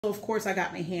So of course I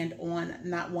got my hand on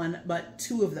not one, but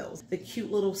two of those. The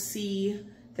cute little C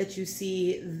that you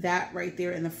see, that right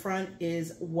there in the front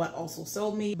is what also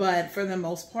sold me. But for the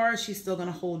most part, she's still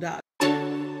gonna hold up.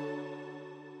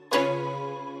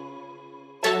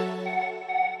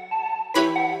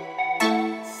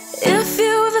 If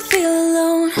you ever feel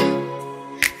alone,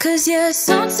 'cause yeah,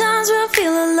 sometimes we'll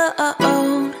feel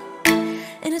alone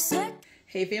in a sec.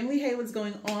 Hey family, hey, what's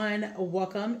going on?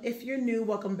 Welcome. If you're new,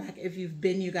 welcome back. If you've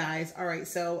been, you guys. All right,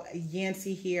 so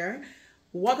Yancy here.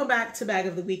 Welcome back to Bag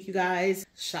of the Week, you guys.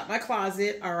 Shop my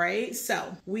closet, all right?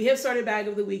 So we have started Bag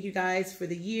of the Week, you guys, for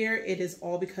the year. It is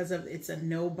all because of it's a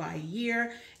no-buy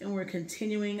year, and we're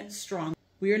continuing strong.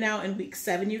 We are now in week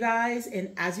 7, you guys,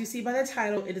 and as you see by the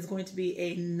title, it is going to be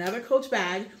another Coach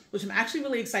bag, which I'm actually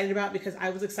really excited about because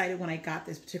I was excited when I got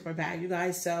this particular bag, you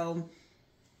guys. So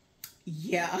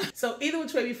yeah. So either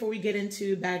which way, before we get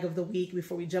into Bag of the Week,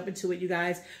 before we jump into it, you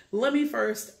guys, let me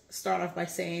first start off by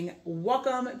saying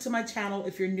welcome to my channel.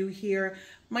 If you're new here,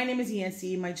 my name is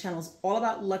Yancy. My channel is all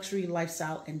about luxury,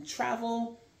 lifestyle, and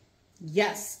travel.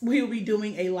 Yes, we will be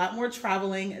doing a lot more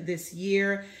traveling this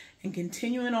year and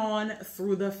continuing on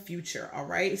through the future, all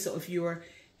right? So if you're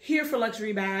here for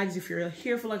luxury bags, if you're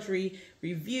here for luxury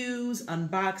reviews,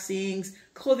 unboxings,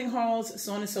 clothing hauls,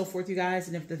 so on and so forth, you guys,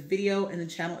 and if the video and the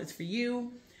channel is for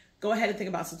you, go ahead and think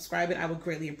about subscribing. I would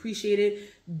greatly appreciate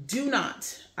it. Do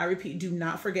not, I repeat, do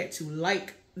not forget to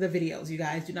like the videos, you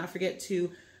guys. Do not forget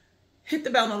to hit the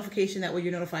bell notification. That way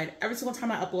you're notified every single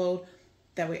time I upload.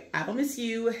 That way I don't miss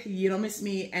you, you don't miss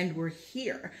me, and we're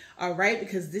here, all right?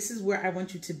 Because this is where I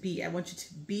want you to be. I want you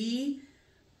to be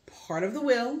part of the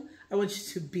will. I want you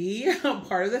to be a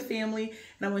part of the family,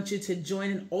 and I want you to join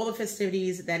in all the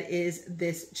festivities that is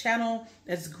this channel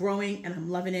that's growing, and I'm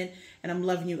loving it, and I'm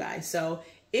loving you guys. So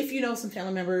if you know some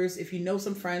family members, if you know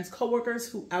some friends, coworkers,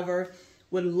 whoever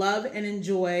would love and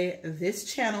enjoy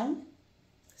this channel,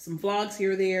 some vlogs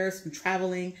here or there, some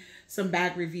traveling, some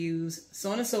bag reviews,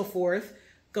 so on and so forth,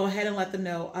 go ahead and let them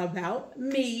know about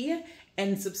me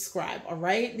and subscribe, all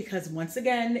right? Because once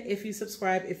again, if you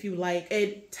subscribe, if you like,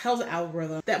 it tells the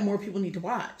algorithm that more people need to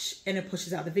watch, and it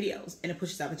pushes out the videos and it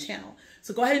pushes out the channel.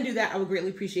 So go ahead and do that. I would greatly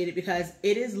appreciate it because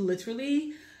it is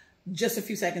literally just a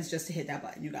few seconds just to hit that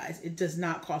button, you guys. It does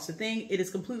not cost a thing. It is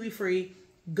completely free.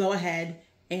 Go ahead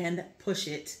and push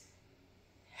it.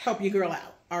 Help your girl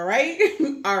out. All right.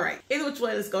 All right. Either which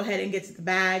way, let's go ahead and get to the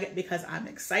bag because I'm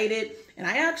excited. And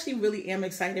I actually really am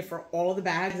excited for all of the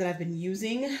bags that I've been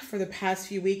using for the past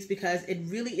few weeks because it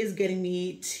really is getting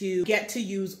me to get to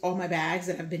use all my bags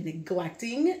that I've been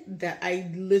neglecting, that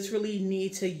I literally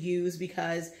need to use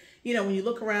because, you know, when you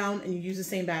look around and you use the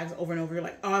same bags over and over, you're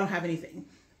like, oh, I don't have anything.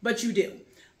 But you do.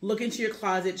 Look into your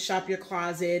closet, shop your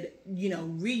closet, you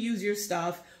know, reuse your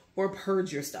stuff, or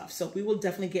purge your stuff. So we will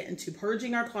definitely get into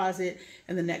purging our closet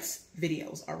in the next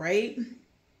videos, all right?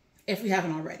 If we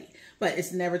haven't already, but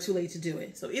it's never too late to do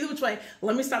it. So either which way,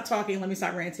 let me stop talking, let me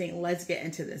stop ranting, let's get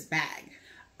into this bag.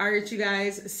 All right, you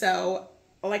guys, so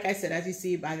like I said, as you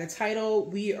see by the title,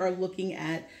 we are looking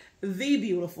at the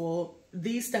beautiful,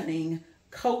 the stunning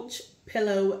Coach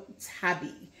Pillow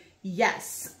Tabby.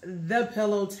 Yes, the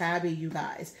Pillow Tabby, you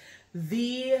guys.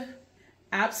 The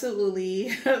absolutely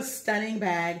stunning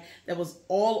bag that was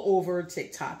all over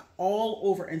TikTok, all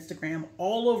over Instagram,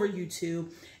 all over YouTube.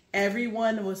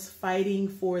 Everyone was fighting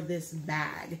for this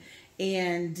bag,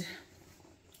 and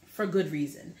for good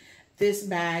reason. This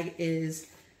bag is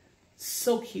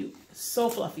so cute, so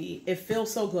fluffy. It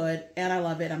feels so good, and I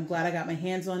love it. I'm glad I got my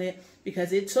hands on it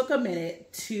because it took a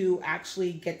minute to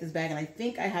actually get this bag, and I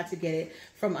think I had to get it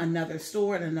from another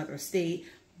store in another state,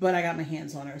 but I got my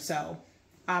hands on her. So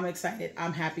I'm excited.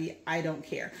 I'm happy. I don't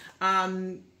care.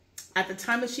 At the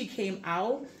time that she came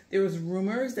out, there was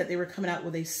rumors that they were coming out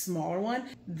with a smaller one.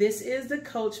 This is the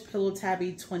Coach Pillow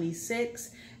Tabby 26.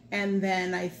 And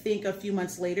then I think a few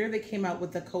months later, they came out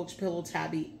with the Coach Pillow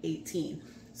Tabby 18.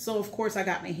 So of course I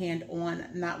got my hand on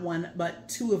not one, but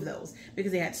two of those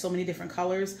because they had so many different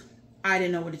colors. I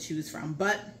didn't know what to choose from,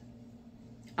 but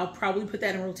I'll probably put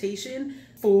that in rotation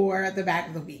for the bag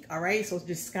of the week, all right? So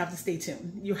just have to stay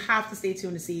tuned. You have to stay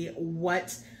tuned to see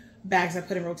what bags I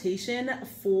put in rotation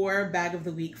for bag of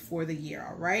the week for the year,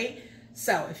 all right?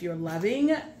 So if you're loving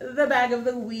the Bag of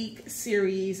the Week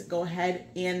series, go ahead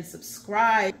and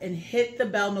subscribe and hit the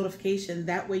bell notification.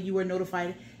 That way you are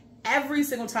notified every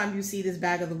single time you see this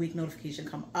Bag of the Week notification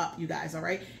come up, you guys, all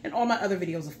right? And all my other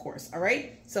videos, of course, all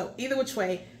right? So either which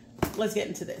way, let's get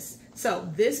into this. So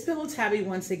this Pillow Tabby,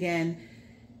 once again,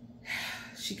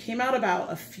 she came out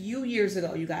about a few years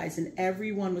ago, you guys, and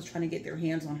everyone was trying to get their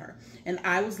hands on her. And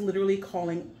I was literally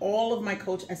calling all of my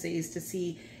Coach SAs to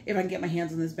see if I can get my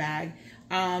hands on this bag.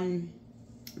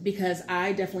 because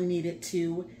I definitely needed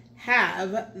to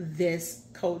have this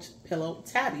Coach pillow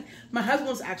Tabby. My husband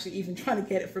was actually even trying to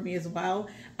get it for me as well.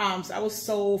 So I was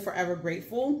so forever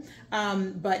grateful.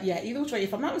 But yeah, either which way,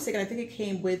 if I'm not mistaken, I think it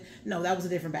came with, no, that was a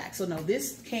different bag. So no,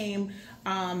 this came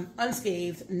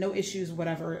unscathed, no issues,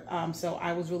 whatever. So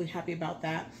I was really happy about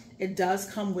that. It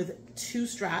does come with 2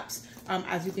 straps.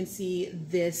 As you can see,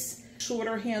 this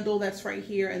shorter handle that's right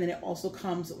here, and then it also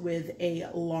comes with a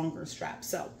longer strap.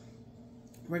 So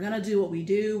we're gonna do what we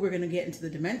do. We're gonna get into the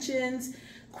dimensions,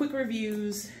 quick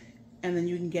reviews, and then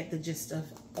you can get the gist of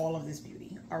all of this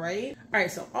beauty. All right,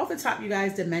 so off the top, you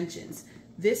guys, dimensions.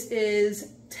 This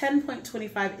is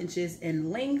 10.25 inches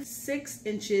in length, 6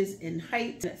 inches in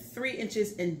height, and 3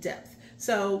 inches in depth.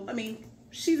 So I mean,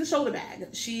 she's a shoulder bag.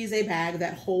 She's a bag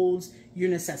that holds your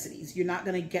necessities. You're not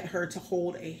gonna get her to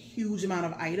hold a huge amount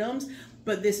of items,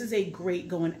 but this is a great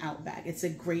going out bag. It's a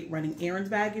great running errands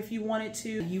bag if you wanted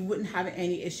to. You wouldn't have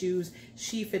any issues.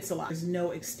 She fits a lot. There's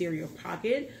no exterior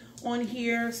pocket on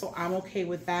here, so I'm okay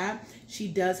with that. She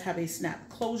does have a snap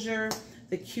closure.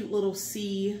 The cute little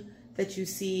C that you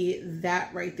see, that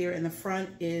right there in the front,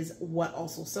 is what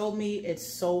also sold me. It's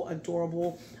so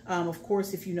adorable. Of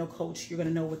course, if you know Coach, you're gonna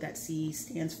know what that C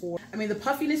stands for. I mean, the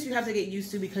puffiness you have to get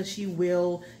used to, because she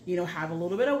will, you know, have a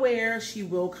little bit of wear. She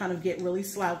will kind of get really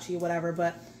slouchy or whatever,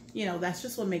 but you know, that's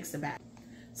just what makes the bag.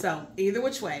 So either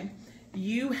which way,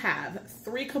 you have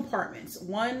 3 compartments,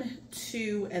 1,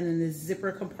 2, and then the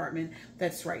zipper compartment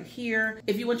that's right here.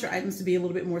 If you want your items to be a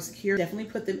little bit more secure, definitely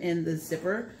put them in the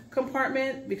zipper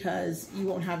compartment, because you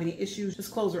won't have any issues.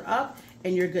 Just close her up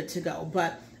and you're good to go.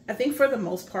 But I think for the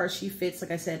most part, she fits,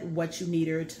 like I said, what you need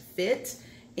her to fit,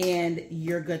 and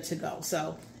you're good to go.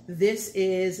 So this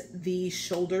is the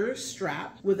shoulder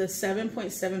strap with a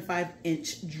 7.75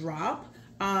 inch drop.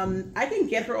 I can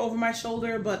get her over my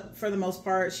shoulder, but for the most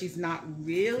part, she's not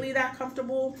really that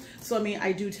comfortable. So, I mean,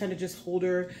 I do tend to just hold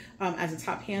her as a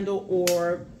top handle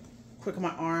or quick on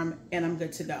my arm, and I'm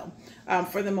good to go.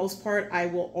 For the most part, I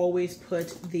will always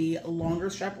put the longer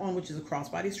strap on, which is a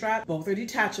crossbody strap. Both are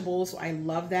detachable, so I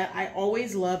love that. I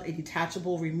always love a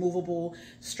detachable, removable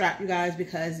strap, you guys,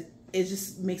 because it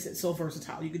just makes it so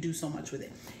versatile. You could do so much with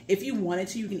it. If you wanted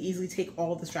to, you can easily take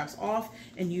all of the straps off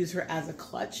and use her as a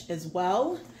clutch as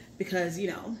well, because, you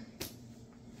know,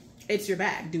 it's your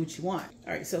bag. Do what you want.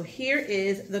 All right, so here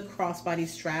is the crossbody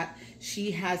strap.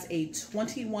 She has a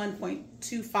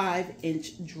 21.25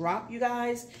 inch drop, you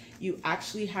guys. You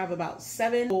actually have about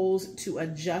 7 holes to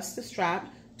adjust the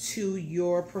strap to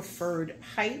your preferred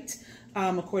height.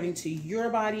 According to your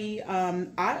body.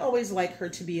 I always like her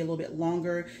to be a little bit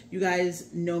longer. You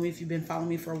guys know me if you've been following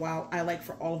me for a while. I like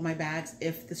for all of my bags,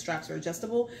 if the straps are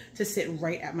adjustable, to sit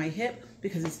right at my hip,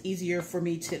 because it's easier for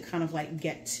me to kind of like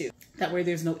get to. That way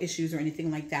there's no issues or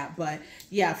anything like that. But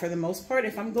yeah, for the most part,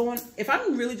 if I'm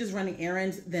really just running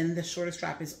errands, then the shorter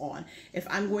strap is on. If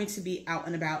I'm going to be out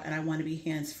and about and I want to be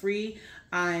hands-free,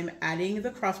 I'm adding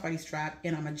the crossbody strap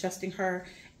and I'm adjusting her,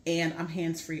 and I'm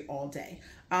hands-free all day.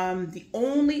 The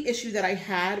only issue that I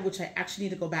had, which I actually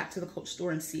need to go back to the Coach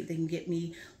store and see if they can get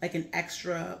me like an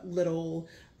extra little,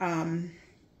 I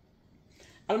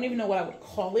don't even know what I would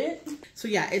call it. So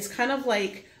yeah, it's kind of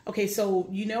like, okay, so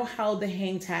you know how the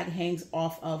hang tag hangs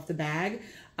off of the bag?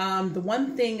 The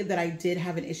one thing that I did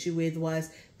have an issue with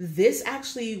was this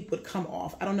actually would come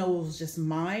off. I don't know if it was just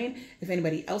mine, if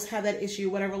anybody else had that issue,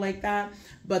 whatever like that,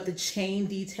 but the chain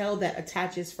detail that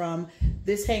attaches from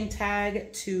this hang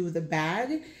tag to the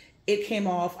bag, it came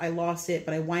off. I lost it,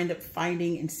 but I wind up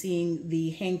finding and seeing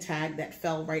the hang tag that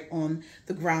fell right on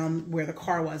the ground where the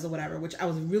car was or whatever, which I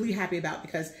was really happy about,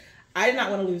 because I did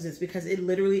not want to lose this, because it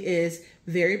literally is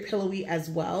very pillowy as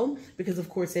well, because of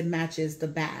course it matches the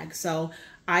bag. So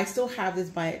I still have this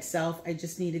by itself. I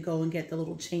just need to go and get the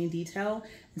little chain detail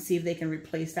and see if they can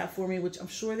replace that for me, which I'm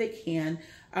sure they can.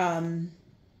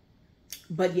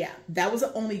 But yeah, that was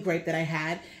the only gripe that I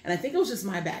had. And I think it was just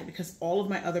my bag, because all of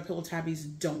my other pillow tabbies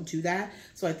don't do that.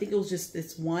 So I think it was just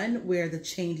this one where the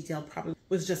chain detail probably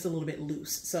was just a little bit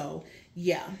loose. So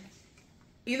yeah.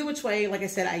 Either which way, like I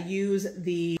said, I use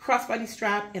the crossbody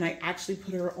strap and I actually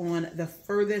put her on the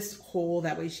furthest hole.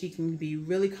 That way she can be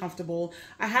really comfortable.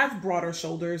 I have broader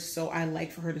shoulders, so I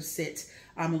like for her to sit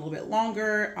a little bit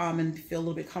longer and feel a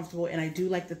little bit comfortable. And I do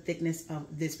like the thickness of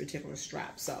this particular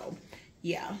strap. So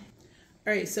yeah.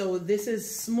 All right, so this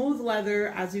is smooth leather.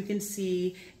 As you can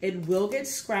see, it will get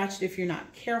scratched if you're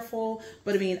not careful.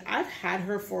 But I mean, I've had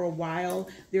her for a while.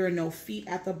 There are no feet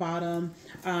at the bottom.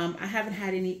 I haven't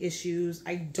had any issues.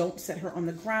 I don't set her on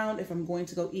the ground if I'm going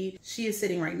to go eat. She is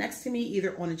sitting right next to me,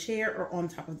 either on a chair or on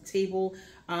top of the table.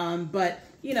 But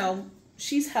you know,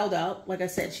 she's held up. Like I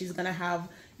said, she's gonna have,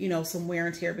 you know, some wear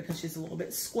and tear because she's a little bit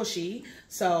squishy.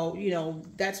 So, you know,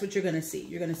 that's what you're gonna see.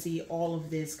 You're gonna see all of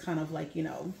this kind of like, you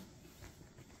know,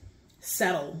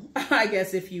 settle, I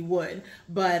guess, if you would.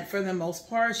 But for the most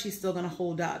part, she's still gonna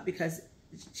hold up because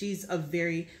it's a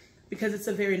very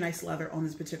nice leather on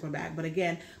this particular bag. But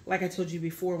again, like I told you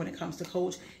before, when it comes to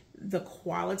Coach, the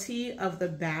quality of the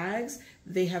bags,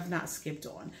 they have not skipped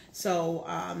on. So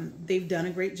they've done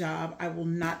a great job. I will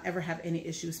not ever have any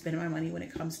issues spending my money when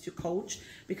it comes to Coach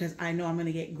because I know I'm going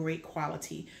to get great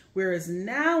quality. Whereas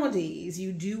nowadays,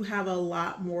 you do have a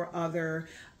lot more other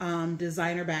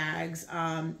designer bags,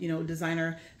 you know,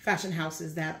 designer fashion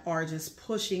houses that are just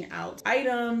pushing out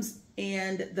items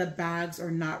and the bags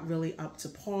are not really up to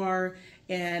par.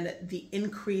 And the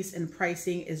increase in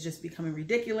pricing is just becoming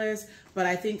ridiculous. But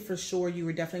I think for sure you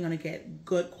are definitely going to get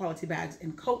good quality bags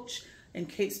in Coach, in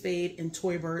Kate Spade, and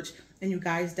Tory Burch. And you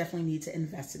guys definitely need to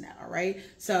invest in that, all right?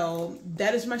 So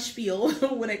that is my spiel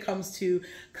when it comes to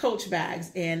Coach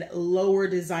bags and lower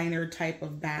designer type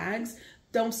of bags.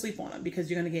 Don't sleep on them because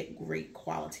you're going to get great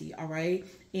quality, all right?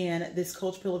 And this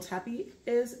Coach Pillow Tabby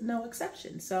is no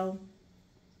exception. So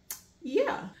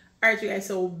yeah. All right, you guys,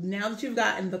 so now that you've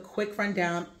gotten the quick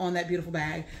rundown on that beautiful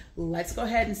bag, let's go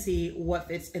ahead and see what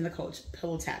fits in the Coach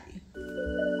Pillow Tabby.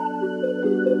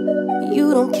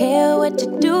 You don't care what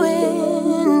you're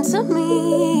doing to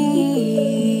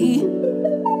me.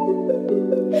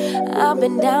 I've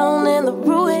been down in the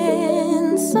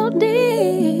ruins so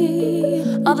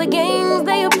deep. All the games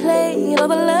that you played, all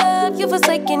the love you've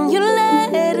forsaken, you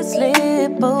let it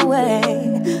slip away.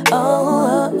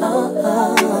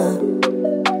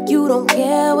 You don't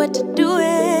care what you're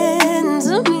doing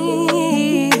to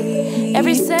me.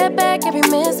 Every setback, every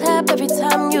mishap, every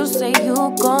time you say you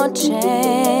gon'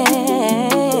 change.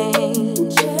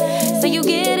 Say you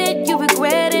get it, you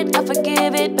regret it, I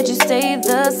forgive it, but you stay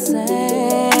the same.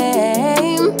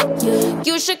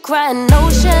 You should cry an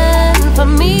ocean for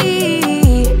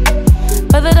me,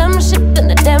 for the dumb shit and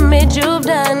the damage you've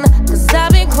done. Cause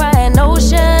I've been crying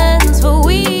oceans for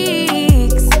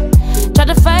weeks. Try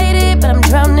to fight it, but I'm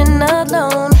drowning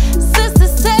alone. Sister,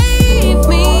 save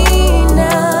me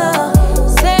now.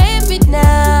 Save me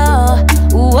now.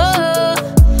 Whoa.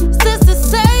 Sister,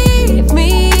 save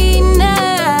me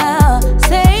now.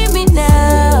 Save me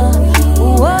now.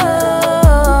 Whoa.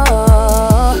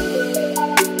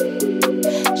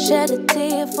 Shed a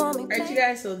tear for me. All right, you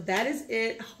guys, so that is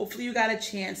it. Hopefully you got a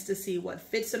chance to see what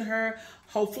fits in her.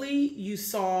 Hopefully you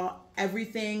saw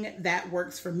everything that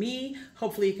works for me.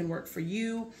 Hopefully it can work for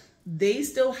you. They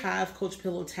still have Coach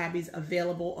Pillow Tabbies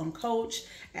available on Coach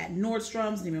at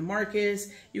Nordstrom's, Neiman Marcus.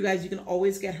 You guys, you can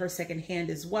always get her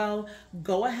secondhand as well.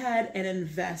 Go ahead and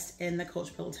invest in the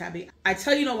Coach Pillow Tabby. I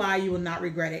tell you no lie, you will not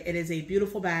regret it. It is a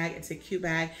beautiful bag. It's a cute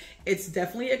bag. It's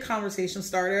definitely a conversation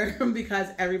starter because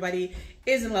everybody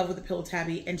is in love with the Pillow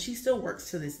Tabby and she still works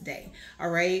to this day.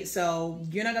 All right, so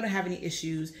you're not gonna have any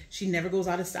issues. She never goes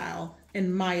out of style,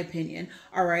 in my opinion.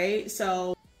 All right,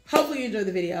 so hopefully you enjoyed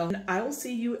the video. And I will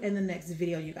see you in the next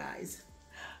video, you guys.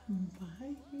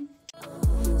 Bye.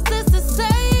 Sister,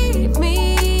 save